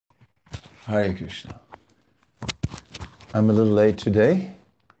Hare Krishna. I'm a little late today.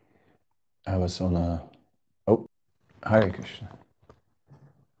 I was on a... Oh, Hare Krishna.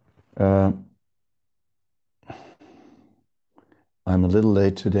 I'm a little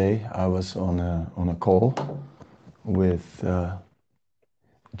late today. I was on a call with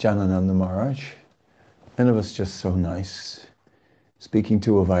Janananda Maharaj, and it was just so nice speaking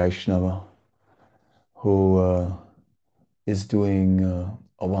to a Vaishnava who is doing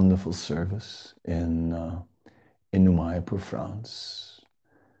a wonderful service in Umayapur, France,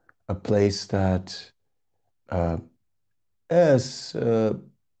 a place that has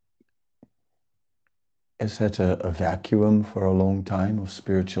had a vacuum for a long time of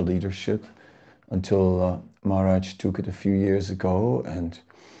spiritual leadership until Maharaj took it a few years ago, and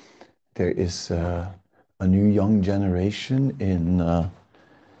there is a new young generation in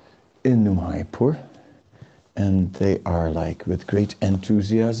Umayapur, and they are like with great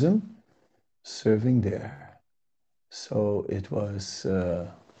enthusiasm serving there. So it was, it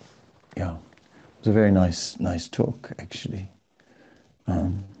was a very nice talk actually,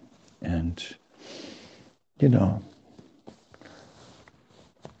 and you know,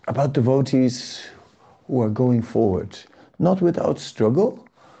 about devotees who are going forward, not without struggle,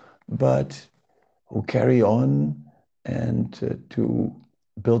 but who carry on and to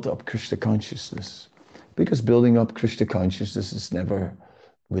build up Krishna consciousness. Because building up Krishna consciousness is never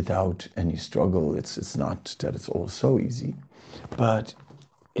without any struggle. It's not that it's all so easy, but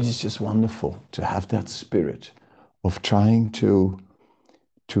it is just wonderful to have that spirit of trying to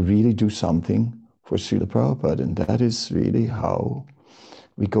really do something for Srila Prabhupada, and that is really how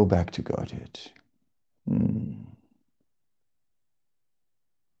we go back to Godhead.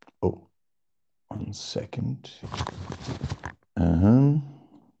 Oh, 1 second.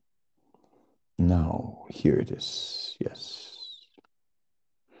 Now, here it is, yes.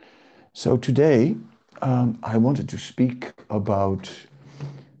 So today, I wanted to speak about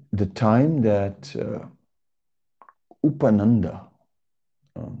the time that Upananda,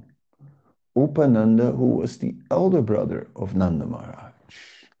 who was the elder brother of Nanda Maharaj.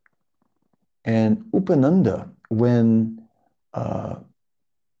 And Upananda, when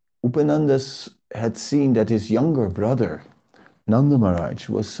Upananda had seen that his younger brother, Nanda Maharaj,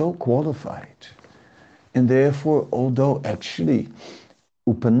 was so qualified, and therefore, although actually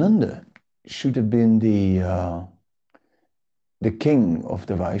Upananda should have been the king of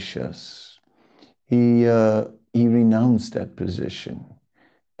the Vaishyas, he renounced that position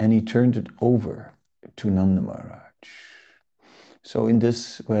and he turned it over to Nanda Maharaj. So in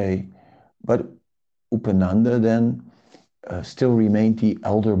this way, but Upananda then still remained the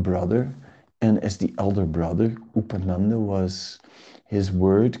elder brother, and as the elder brother, Upananda was, his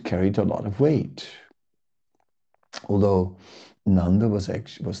word carried a lot of weight. Although Nanda was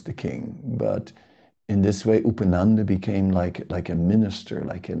the king, but in this way Upananda became like a minister,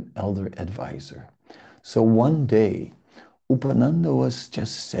 like an elder advisor. So one day Upananda was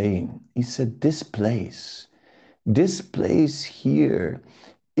just saying, he said, this place here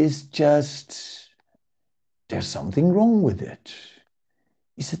is just, there's something wrong with it.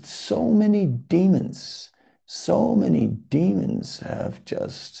 He said, so many demons have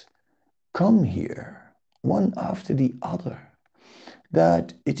just come here, one after the other,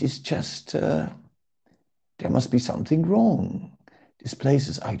 that it is just, there must be something wrong. This place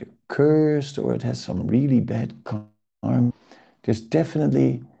is either cursed or it has some really bad karma. There's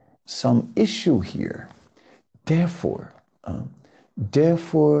definitely some issue here. Therefore,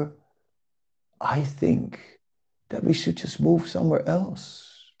 I think that we should just move somewhere else.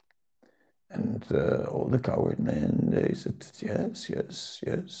 And all the coward men, they said, yes, yes,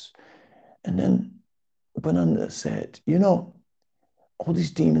 yes. And then Upananda said, you know, all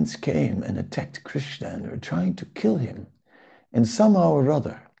these demons came and attacked Krishna and were trying to kill him. And somehow or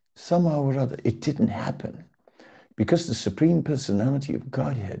other, it didn't happen. Because the Supreme Personality of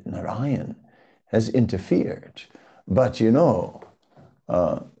Godhead, Narayan, has interfered. But you know,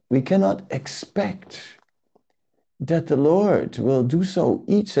 we cannot expect that the Lord will do so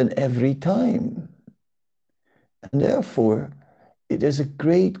each and every time. And therefore, it is a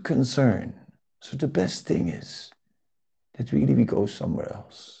great concern. So the best thing is that really we go somewhere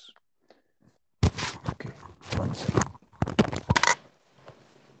else. Okay, 1 second.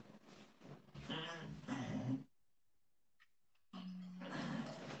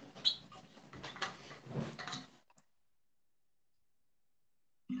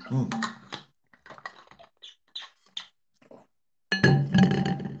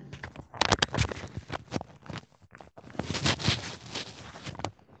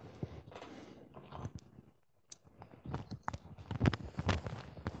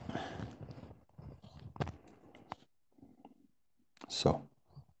 So.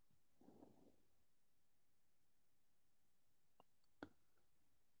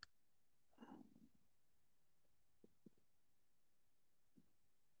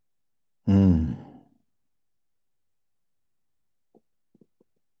 Mm.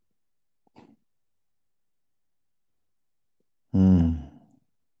 Mm.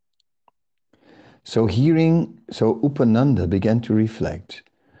 So Upananda began to reflect.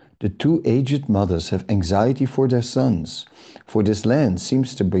 The two aged mothers have anxiety for their sons, for this land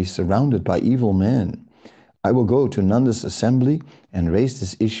seems to be surrounded by evil men. I will go to Nanda's assembly and raise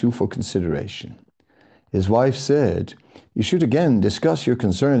this issue for consideration. His wife said, "You should again discuss your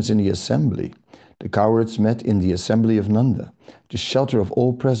concerns in the assembly." The cowards met in the assembly of Nanda, the shelter of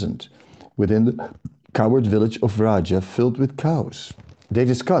all present, within the coward village of Vraja filled with cows. They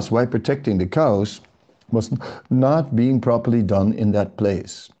discussed why protecting the cows was not being properly done in that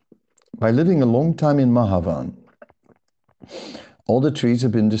place. By living a long time in Mahavan, all the trees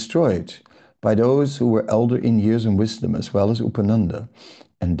have been destroyed by those who were elder in years and wisdom, as well as Upananda,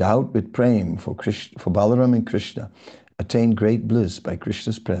 endowed with praying for Balaram and Krishna, attained great bliss by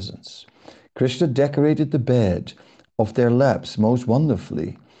Krishna's presence. Krishna decorated the bed of their laps most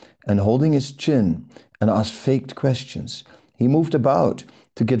wonderfully, and holding his chin and asked faked questions. He moved about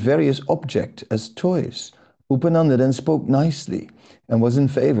to get various objects as toys. Upananda then spoke nicely and was in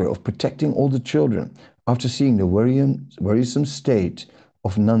favor of protecting all the children after seeing the worrisome state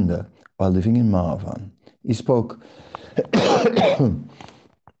of Nanda while living in Mahavan. He spoke,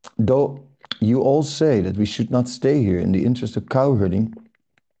 "Though you all say that we should not stay here in the interest of cow herding,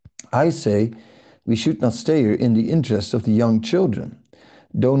 I say we should not stay here in the interest of the young children.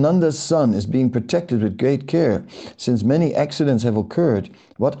 Though Nanda's son is being protected with great care, since many accidents have occurred,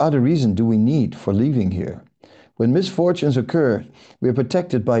 what other reason do we need for leaving here? When misfortunes occur, we are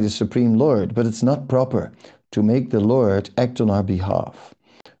protected by the Supreme Lord, but it's not proper to make the Lord act on our behalf.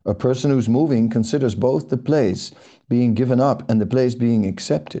 A person who's moving considers both the place being given up and the place being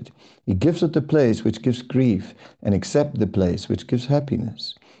accepted. He gives up the place which gives grief and accepts the place which gives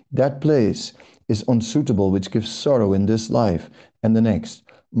happiness. That place is unsuitable which gives sorrow in this life and the next.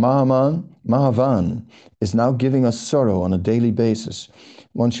 Mahavan is now giving us sorrow on a daily basis.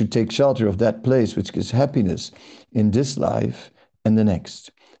 One should take shelter of that place which gives happiness in this life and the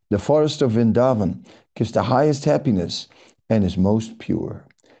next. The forest of Vrindavan gives the highest happiness and is most pure.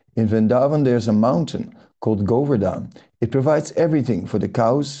 In Vrindavan there's a mountain called Govardhan. It provides everything for the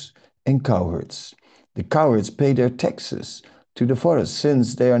cows and cowherds. The cowherds pay their taxes to the forest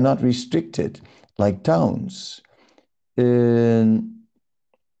since they are not restricted like towns. And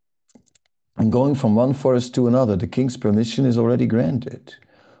going from one forest to another, the king's permission is already granted.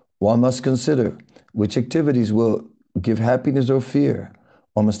 One must consider which activities will give happiness or fear.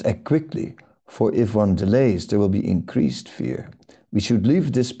 One must act quickly, for if one delays, there will be increased fear. We should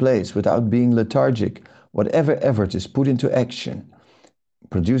leave this place without being lethargic. Whatever effort is put into action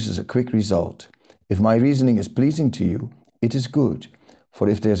produces a quick result. If my reasoning is pleasing to you, it is good. For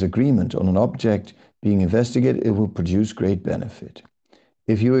if there's agreement on an object being investigated, it will produce great benefit.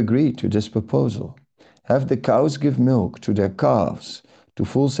 If you agree to this proposal, have the cows give milk to their calves to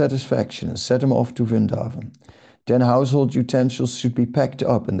full satisfaction and set them off to Vrindavan. Then household utensils should be packed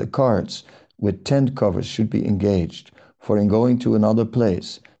up and the carts with tent covers should be engaged, for in going to another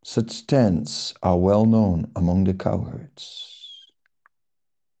place, such tents are well known among the cowherds.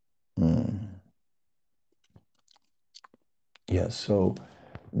 Yes, so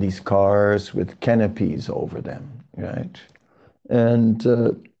these cars with canopies over them, right? And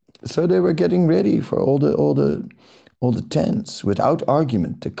so they were getting ready for all the tents. Without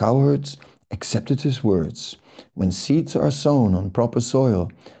argument, the cowherds accepted his words. When seeds are sown on proper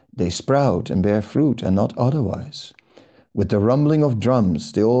soil, they sprout and bear fruit, and not otherwise. With the rumbling of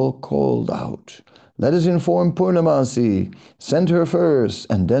drums, they all called out, "Let us inform Purnamasi, send her first,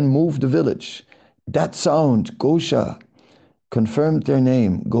 and then move the village." That sound, Gosha, confirmed their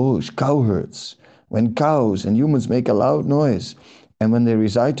name, Ghosh, cowherds. When cows and humans make a loud noise, and when they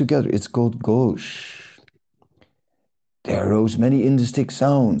reside together, it's called Ghosh. There arose many indistinct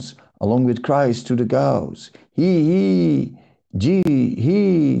sounds, along with cries to the cows. He, he,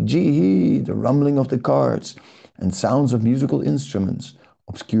 the rumbling of the carts, and sounds of musical instruments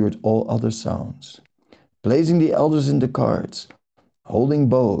obscured all other sounds. Placing the elders in the carts, holding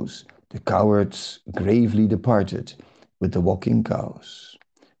bows, the cowards gravely departed with the walking cows.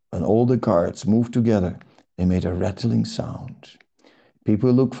 When all the carts moved together, they made a rattling sound.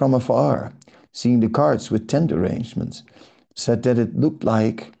 People looked from afar, seeing the carts with tent arrangements, said that it looked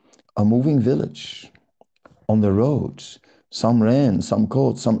like a moving village. On the roads, Some ran, some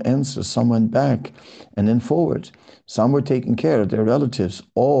called, some answered, some went back and then forward. Some were taking care of their relatives.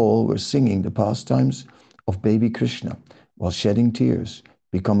 All were singing the pastimes of baby Krishna while shedding tears,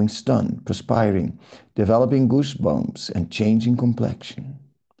 becoming stunned, perspiring, developing goosebumps, and changing complexion.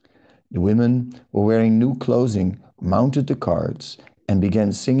 The women were wearing new clothing, mounted the carts, and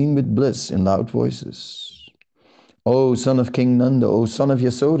began singing with bliss in loud voices. O son of King Nanda, O son of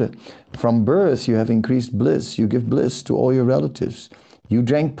Yasoda, from birth you have increased bliss. You give bliss to all your relatives. You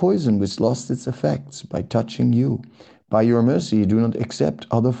drank poison which lost its effects by touching you. By your mercy you do not accept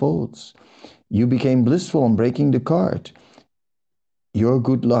other faults. You became blissful on breaking the cart. Your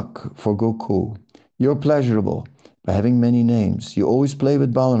good luck for Gokul. You're pleasurable by having many names. You always play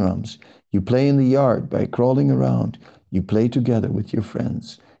with Balarams. You play in the yard by crawling around. You play together with your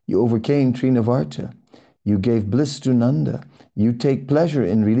friends. You overcame Trinavarta. You gave bliss to Nanda. You take pleasure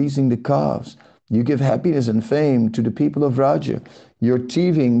in releasing the calves. You give happiness and fame to the people of Raja. Your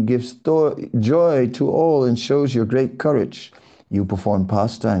thieving gives joy to all and shows your great courage. You perform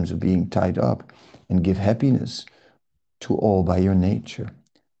pastimes of being tied up and give happiness to all by your nature.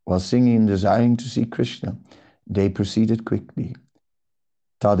 While singing and desiring to see Krishna, they proceeded quickly.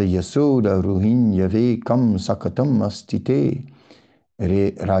 Tada yasoda ruhinyave kam sakatam astite.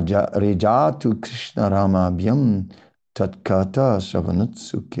 Rejatu Krishna Ramabhyam Tatkata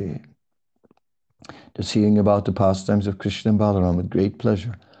Savanatsuke. Just hearing about the pastimes of Krishna and Balaram with great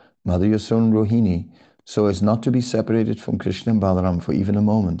pleasure, Mother Yasona Rohini, so as not to be separated from Krishna and Balaram for even a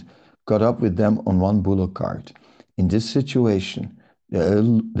moment, got up with them on one bullock cart. In this situation,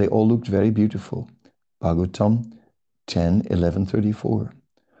 they all looked very beautiful. Bhagavatam 10:11-34.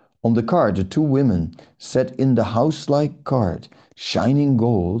 On the cart, the two women sat in the house-like cart, shining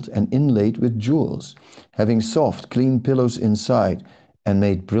gold and inlaid with jewels, having soft, clean pillows inside and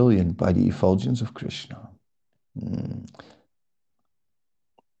made brilliant by the effulgence of Krishna.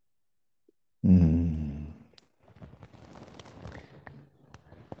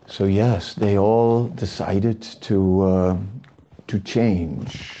 So yes, they all decided to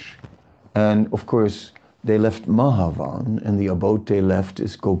change. And of course, they left Mahavan, and the abode they left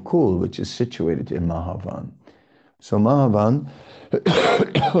is Gokul, which is situated in Mahavan. So Mahavan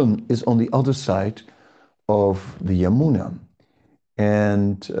is on the other side of the Yamuna.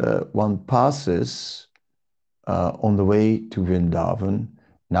 And one passes on the way to Vrindavan.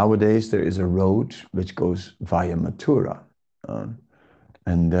 Nowadays, there is a road which goes via Mathura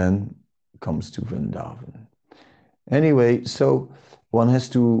and then comes to Vrindavan. Anyway, so one has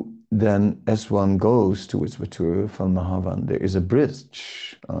to then, as one goes towards Mathura from Mahavan, there is a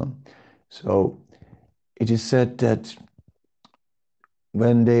bridge. So it is said that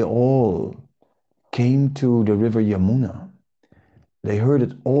when they all came to the river Yamuna, they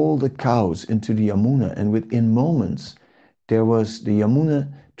herded all the cows into the Yamuna, and within moments, there was the Yamuna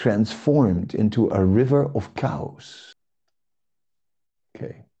transformed into a river of cows.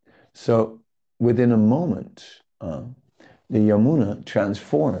 Okay, so within a moment, the Yamuna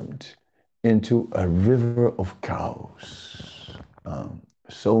transformed into a river of cows.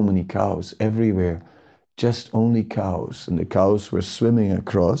 So many cows everywhere, just only cows, and the cows were swimming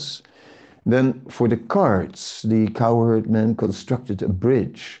across. Then for the carts, the cowherd men constructed a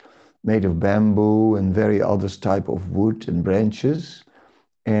bridge made of bamboo and various other type of wood and branches,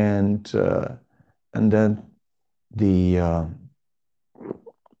 and then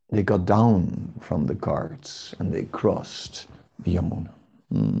they got down from the carts and they crossed the Yamuna.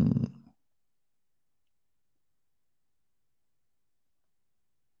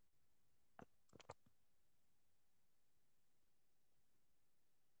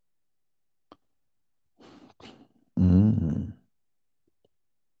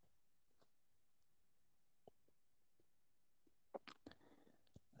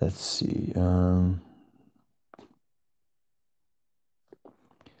 Let's see.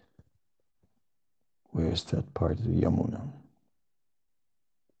 Where's that part of the Yamuna?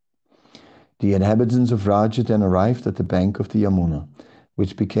 The inhabitants of Raja then arrived at the bank of the Yamuna,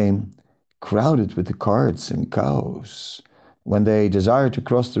 which became crowded with the carts and cows. When they desired to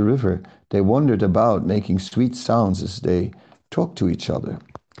cross the river, they wandered about, making sweet sounds as they talked to each other.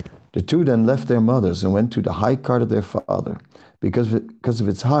 The two then left their mothers and went to the high cart of their father. Because of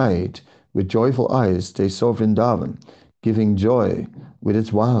its height, with joyful eyes, they saw Vrindavan, giving joy with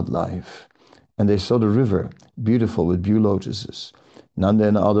its wildlife. And they saw the river, beautiful with blue lotuses. Nanda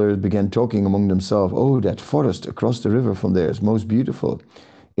and others began talking among themselves, "Oh, that forest across the river from there is most beautiful.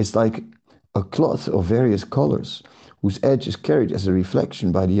 It's like a cloth of various colors, whose edge is carried as a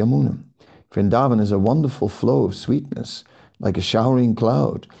reflection by the Yamuna. Vrindavan is a wonderful flow of sweetness. like a showering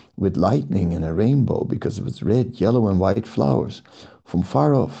cloud, with lightning and a rainbow because of its red, yellow, and white flowers. From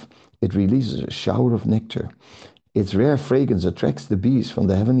far off, it releases a shower of nectar. Its rare fragrance attracts the bees from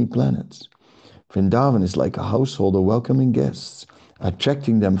the heavenly planets. Vrindavan is like a householder welcoming guests,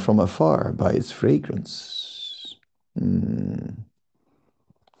 attracting them from afar by its fragrance.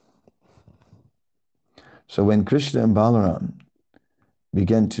 So when Krishna and Balaram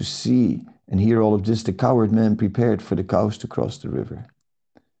began to see and hear all of this, the cowherd men prepared for the cows to cross the river.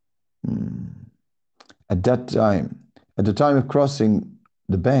 At the time of crossing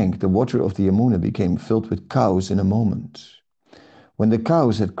the bank, the water of the Yamuna became filled with cows in a moment. When the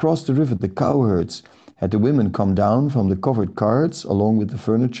cows had crossed the river, the cowherds had the women come down from the covered carts along with the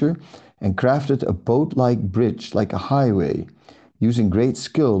furniture and crafted a boat-like bridge, like a highway, using great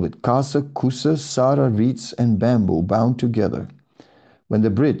skill with kasa, kusa, sara, reeds, and bamboo bound together. When the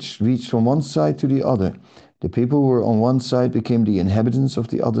bridge reached from one side to the other, the people who were on one side became the inhabitants of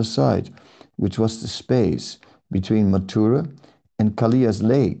the other side, which was the space between Mathura and Kaliya's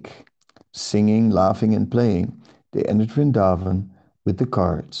lake. Singing, laughing, and playing, they entered Vrindavan with the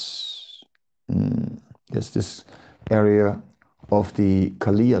carts. Yes, this area of the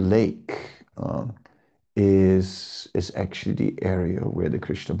Kaliya lake is actually the area where the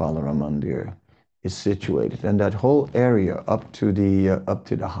Krishna Balaram Mandir is situated, and that whole area up to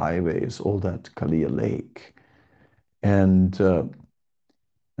the highway is all that Kaliya lake, and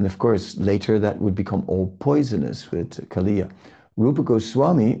of course later that would become all poisonous with Kaliya. Rupa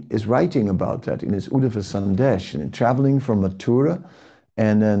Goswami is writing about that in his Uddhava Sandesh, and traveling from Mathura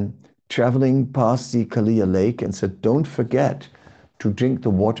and then traveling past the Kaliya lake, and said, don't forget to drink the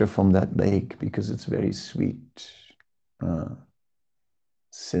water from that lake because it's very sweet.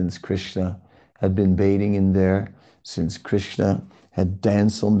 Since Krishna had been bathing in there, since Krishna had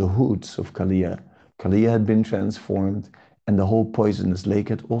danced on the hoods of Kaliya, Kaliya had been transformed, and the whole poisonous lake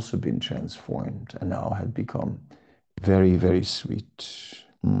had also been transformed and now had become very, very sweet.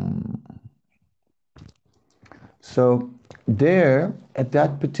 So there, at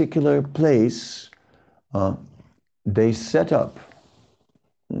that particular place, they set up,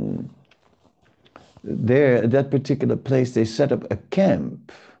 there, at that particular place, they set up a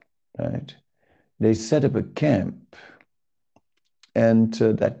camp, right? They set up a camp, and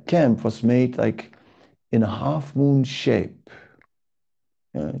that camp was made like in a half-moon shape.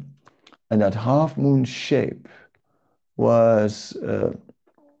 Right? And that half-moon shape was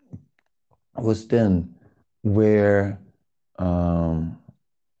then where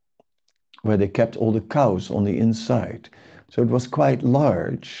they kept all the cows on the inside. So it was quite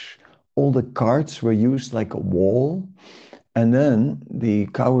large. All the carts were used like a wall. And then the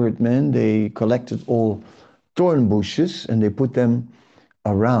cowherd men, they collected all thorn bushes and they put them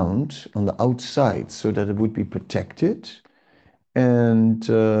around on the outside so that it would be protected. And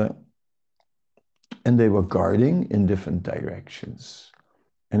they were guarding in different directions.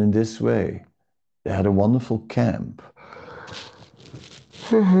 And in this way, they had a wonderful camp.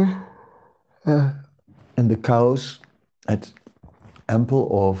 And the cows had ample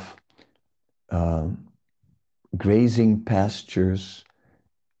of grazing pastures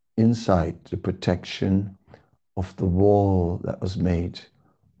inside the protection of the wall that was made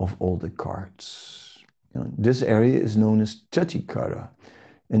of all the carts. You know, this area is known as Chatikara.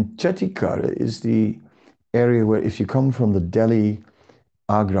 And Chatikara is the area where if you come from the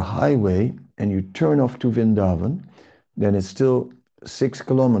Delhi-Agra highway and you turn off to Vrindavan, then it's still 6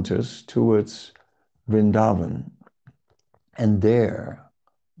 kilometers towards Vrindavan. And there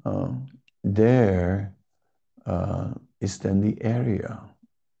is then the area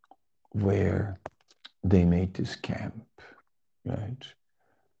where they made this camp, right?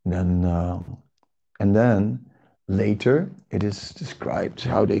 And then later it is described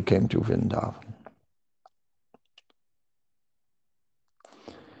how they came to Vrindavan.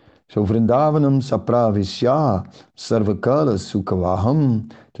 So Vrindavanam sapravisya sarvakala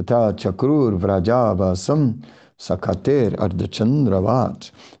sukavaham tata chakrur vrajavasam sakater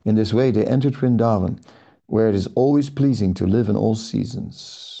ardachandravat. In this way they entered Vrindavan, where it is always pleasing to live in all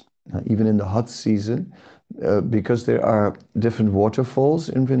seasons. Even in the hot season, because there are different waterfalls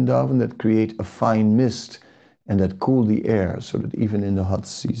in Vrindavan that create a fine mist and that cool the air, so that even in the hot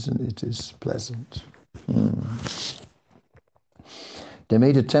season it is pleasant. They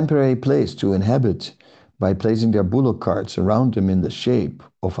made a temporary place to inhabit by placing their bullock carts around them in the shape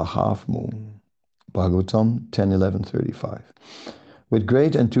of a half moon. Bhagavatam 10:11-35. With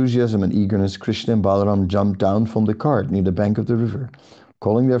great enthusiasm and eagerness, Krishna and Balaram jumped down from the cart near the bank of the river.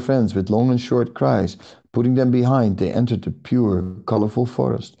 Calling their friends with long and short cries, putting them behind, they entered the pure, colorful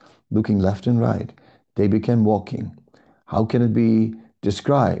forest. Looking left and right, they began walking. How can it be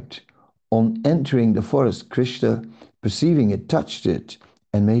described? On entering the forest, Krishna, perceiving it, touched it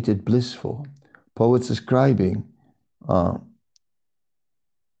and made it blissful. Poets describing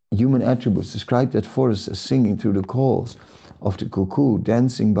human attributes describe that forest as singing through the calls of the cuckoo,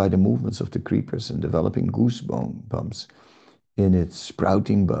 dancing by the movements of the creepers, and developing goosebumps in its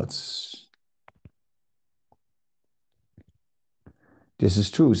sprouting buds. This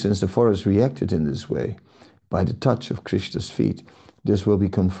is true, since the forest reacted in this way by the touch of Krishna's feet. This will be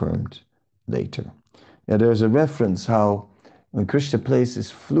confirmed later. Now there's a reference how when Krishna plays his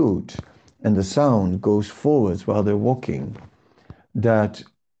flute and the sound goes forwards while they're walking, that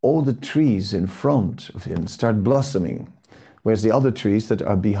all the trees in front of him start blossoming, whereas the other trees that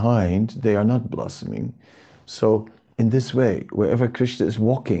are behind, they are not blossoming. So in this way, wherever Krishna is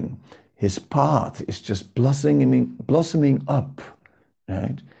walking, his path is just blossoming up,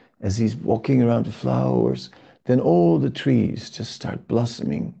 right? As he's walking around the flowers, then all the trees just start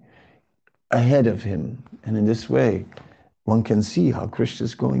blossoming ahead of him. And in this way, one can see how Krishna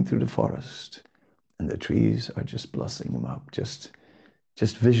is going through the forest and the trees are just blossoming up. Just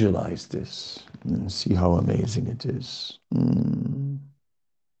visualize this and see how amazing it is.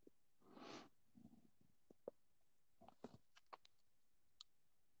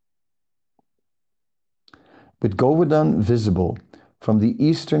 With Govardhan visible from the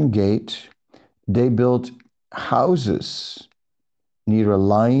eastern gate, they built houses near a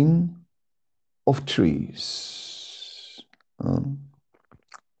line of trees.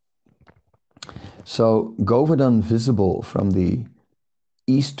 So Govardhan visible from the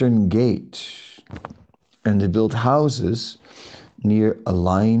eastern gate, and they built houses near a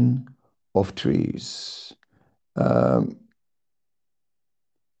line of trees.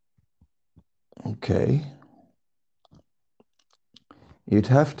 Okay. You'd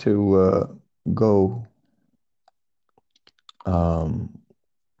have to go,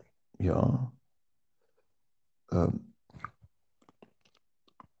 yeah.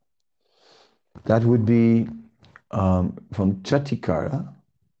 That would be from Chatikara,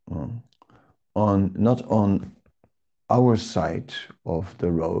 not on our side of the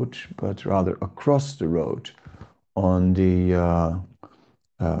road, but rather across the road on the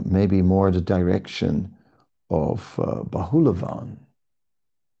maybe more the direction of Bahulavan.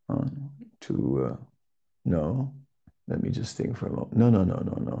 No, let me just think for a moment.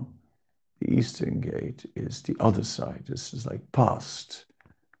 No. The eastern gate is the other side. This is like past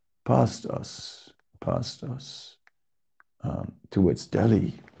us, towards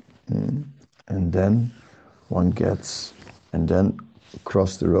Delhi. And then one gets, and then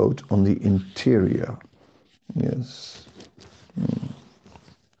across the road on the interior. Yes.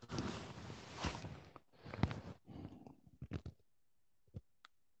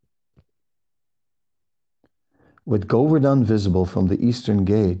 With Govardhan visible from the eastern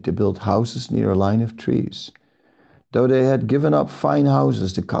gate, they built houses near a line of trees. Though they had given up fine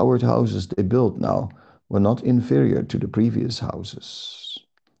houses, the coward houses they built now were not inferior to the previous houses.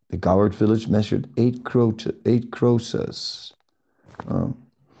 The coward village measured 8 krosas.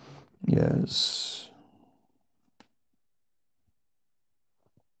 Yes.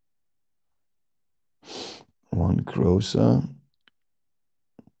 One krosa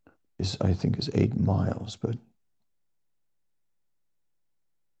is, I think, is 8 miles, but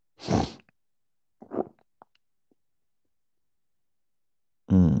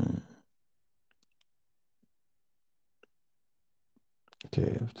okay,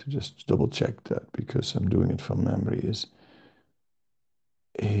 I have to just double check that because I'm doing it from memory. Is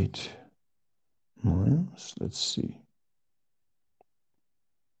 8 miles? Let's see.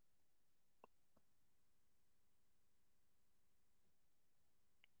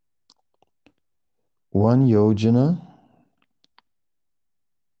 One yojana.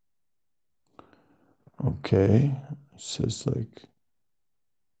 Okay, it says like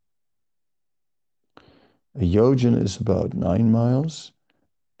a yojana is about 9 miles,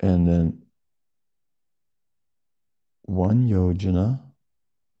 and then one yojana.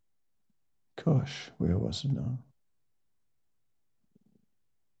 Gosh, where was it now?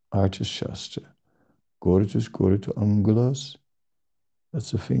 Arthashastra. Gortus angulas.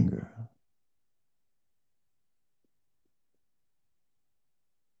 That's a finger.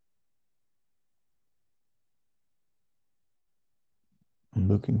 I'm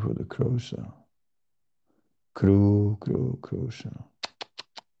looking for the krosa. Krosha.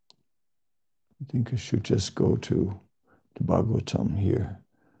 I think I should just go to the Bhagavatam here.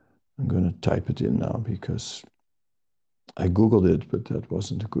 I'm going to type it in now because I Googled it, but that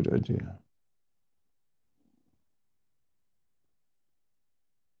wasn't a good idea.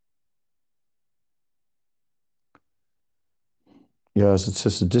 Yes, it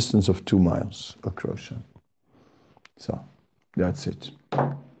says a distance of 2 miles across. So that's it.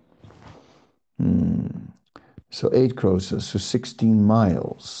 So 8 crosses, so 16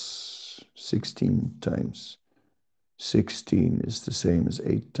 miles. 16 times 16 is the same as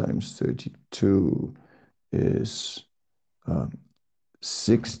 8 times 32 is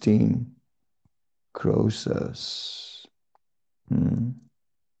 16 crosses.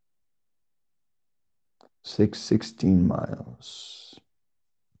 16 miles.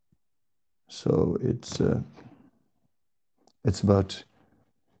 So it's about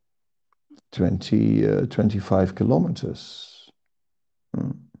 25 kilometers.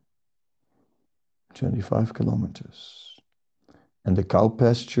 25 kilometers. And the cow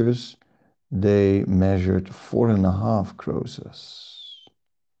pastures, they measured 4.5 crosses.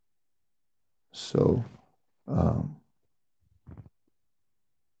 So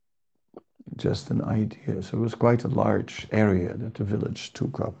just an idea. So it was quite a large area that the village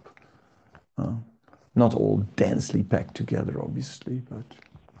took up. Not all densely packed together, obviously, but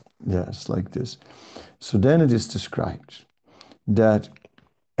yes, like this. So then it is described that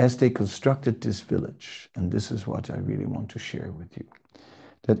as they constructed this village, and this is what I really want to share with you,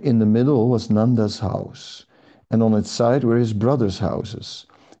 that in the middle was Nanda's house, and on its side were his brothers' houses.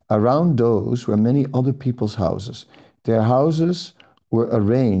 Around those were many other people's houses. Their houses were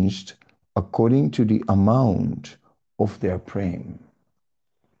arranged according to the amount of their prem.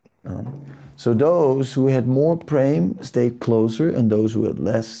 So those who had more prem stayed closer, and those who had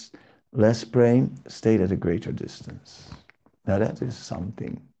less prem stayed at a greater distance. Now that is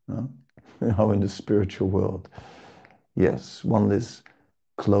something. How in the spiritual world, yes, one lives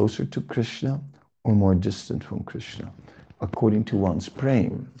closer to Krishna or more distant from Krishna, according to one's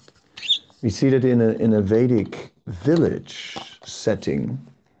prem. We see that in a Vedic village setting.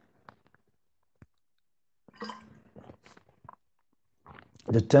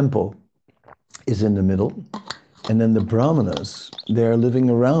 The temple is in the middle, and then the brahmanas, they are living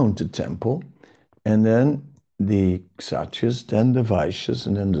around the temple, and then the kshatriyas, then the vaishyas,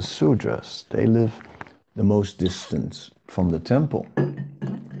 and then the sudras, they live the most distant from the temple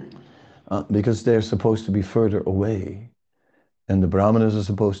because they're supposed to be further away, and the brahmanas are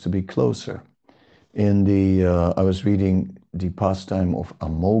supposed to be closer. In the I was reading the pastime of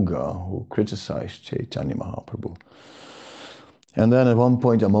Amoga, who criticized Chaitanya Mahaprabhu. And then at one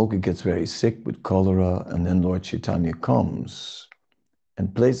point, Amoga gets very sick with cholera, and then Lord Chaitanya comes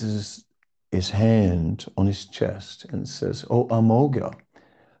and places his hand on his chest and says, "Oh, Amoga,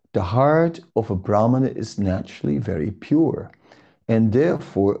 the heart of a Brahmana is naturally very pure, and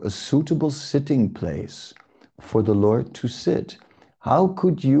therefore a suitable sitting place for the Lord to sit. How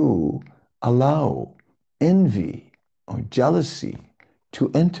could you allow envy or jealousy to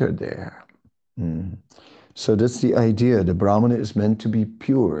enter there?" So that's the idea. The Brahmana is meant to be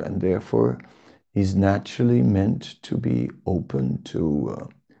pure, and therefore he's naturally meant to be open to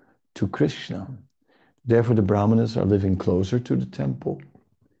Krishna. Therefore, the Brahmanas are living closer to the temple,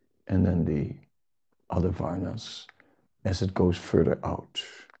 and then the other Varnas as it goes further out.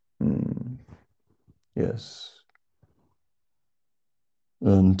 Yes.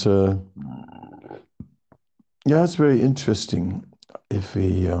 And yeah, it's very interesting if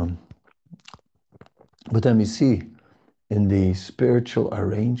we, but then we see in the spiritual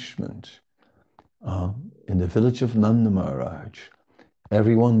arrangement in the village of Nanda Maharaj,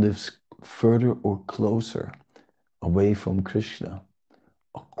 everyone lives further or closer away from Krishna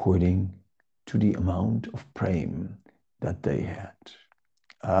according to the amount of prem that they had.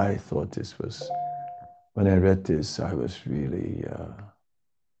 I thought this was, when I read this, I was really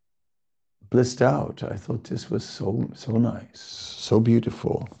blissed out. I thought this was so nice, so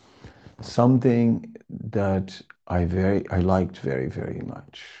beautiful, something that I liked very, very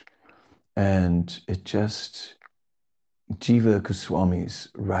much. And it just, Jiva Goswami's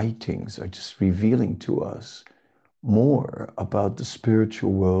writings are just revealing to us more about the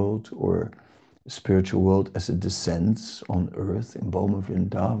spiritual world, or the spiritual world as it descends on earth in Boma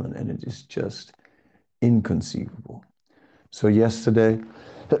Vrindavan, and it is just inconceivable. So yesterday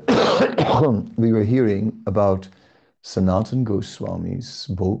we were hearing about Sanatan Goswami's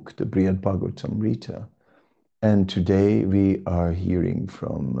book, the Brihad Bhagavatamrita, and today we are hearing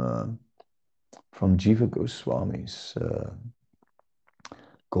from Jiva Goswami's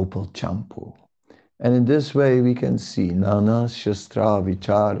Gopal Champu. And in this way we can see Nana Shastra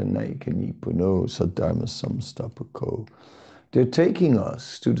Vichara Naikani Puno Saddharma Samstapako. They're taking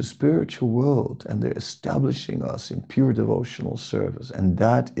us to the spiritual world, and they're establishing us in pure devotional service. And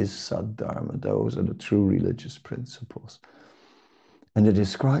that is Saddharma. Those are the true religious principles. And they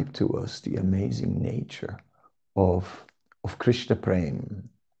describe to us the amazing nature of of Krishna Prem,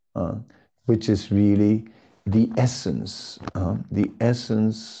 which is really the essence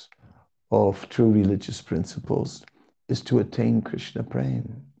of true religious principles, is to attain Krishna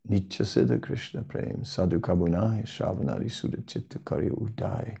Prem. Nitya Siddha Krishna Prem, Sadhu Kabunai, Shravanari Sudha Chitta Kari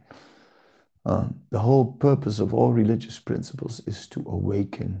Udai. The whole purpose of all religious principles is to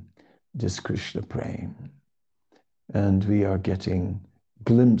awaken this Krishna Prem. And we are getting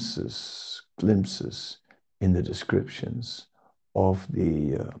glimpses in the descriptions of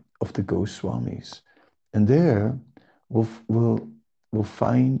the Goswamis. And there we'll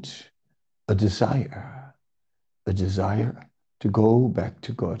find a desire to go back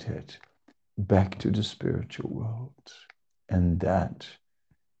to Godhead, back to the spiritual world. And that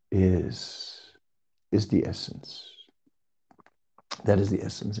is the essence. That is the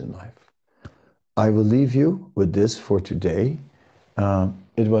essence in life. I will leave you with this for today.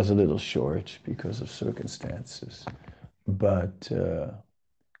 It was a little short because of circumstances, but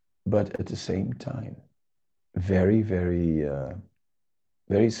at the same time, very, very,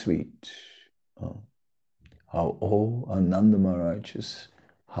 very sweet. How all Ananda Maharaj's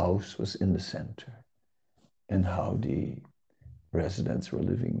house was in the center, and how the residents were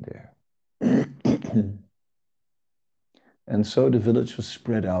living there. And so the village was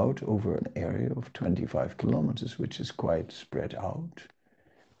spread out over an area of 25 kilometers, which is quite spread out.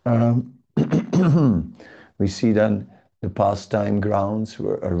 We see then the pastime grounds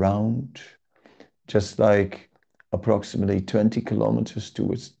were around, just like approximately 20 kilometers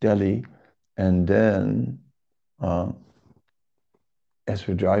towards Delhi. And then, as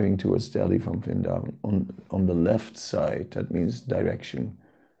we're driving towards Delhi from Vrindavan, on the left side, that means direction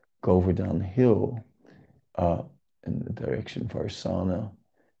Govardhan Hill, in the direction Varsana,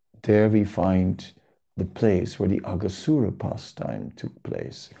 there we find the place where the Aghasura pastime took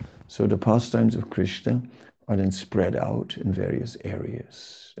place. So the pastimes of Krishna are then spread out in various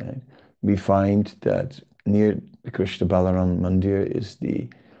areas. Right? We find that near the Krishna Balaram Mandir is the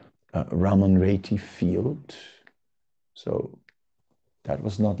Raman Reti field. So that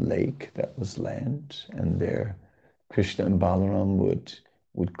was not lake, that was land. And there Krishna and Balaram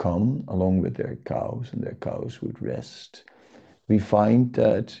would come along with their cows, and their cows would rest. We find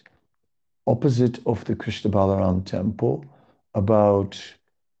that opposite of the Krishna Balaram temple, about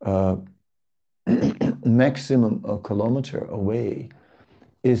maximum a kilometer away,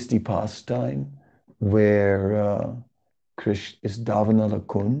 is the pastime where Krishna is Davanala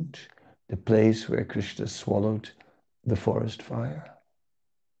Kund, the place where Krishna swallowed the forest fire.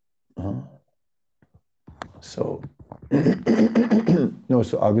 So no,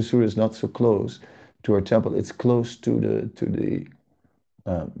 so Aghasura is not so close to our temple. It's close to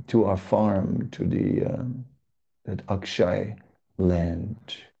our farm, to that Akshay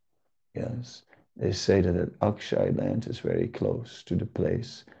land. Yes, they say that Akshay land is very close to the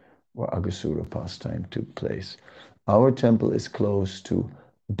place where Aghasura pastime took place. Our temple is close to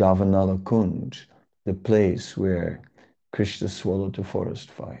Davanala Kund, the place where Krishna swallowed the forest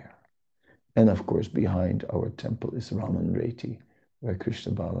fire. And of course, behind our temple is Raman Reti, where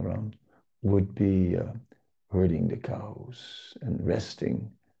Krishna Balaram would be herding the cows and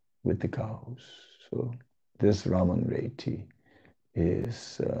resting with the cows. So this Raman Reti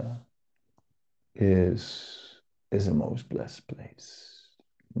is a most blessed place.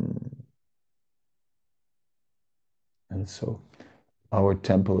 And so our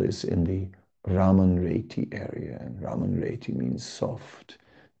temple is in the Raman Reti area, and Raman Reti means soft,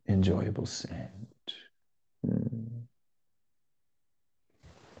 enjoyable sand.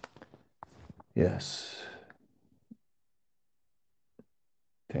 Yes.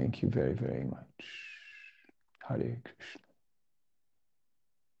 Thank you very, very much. Hare Krishna.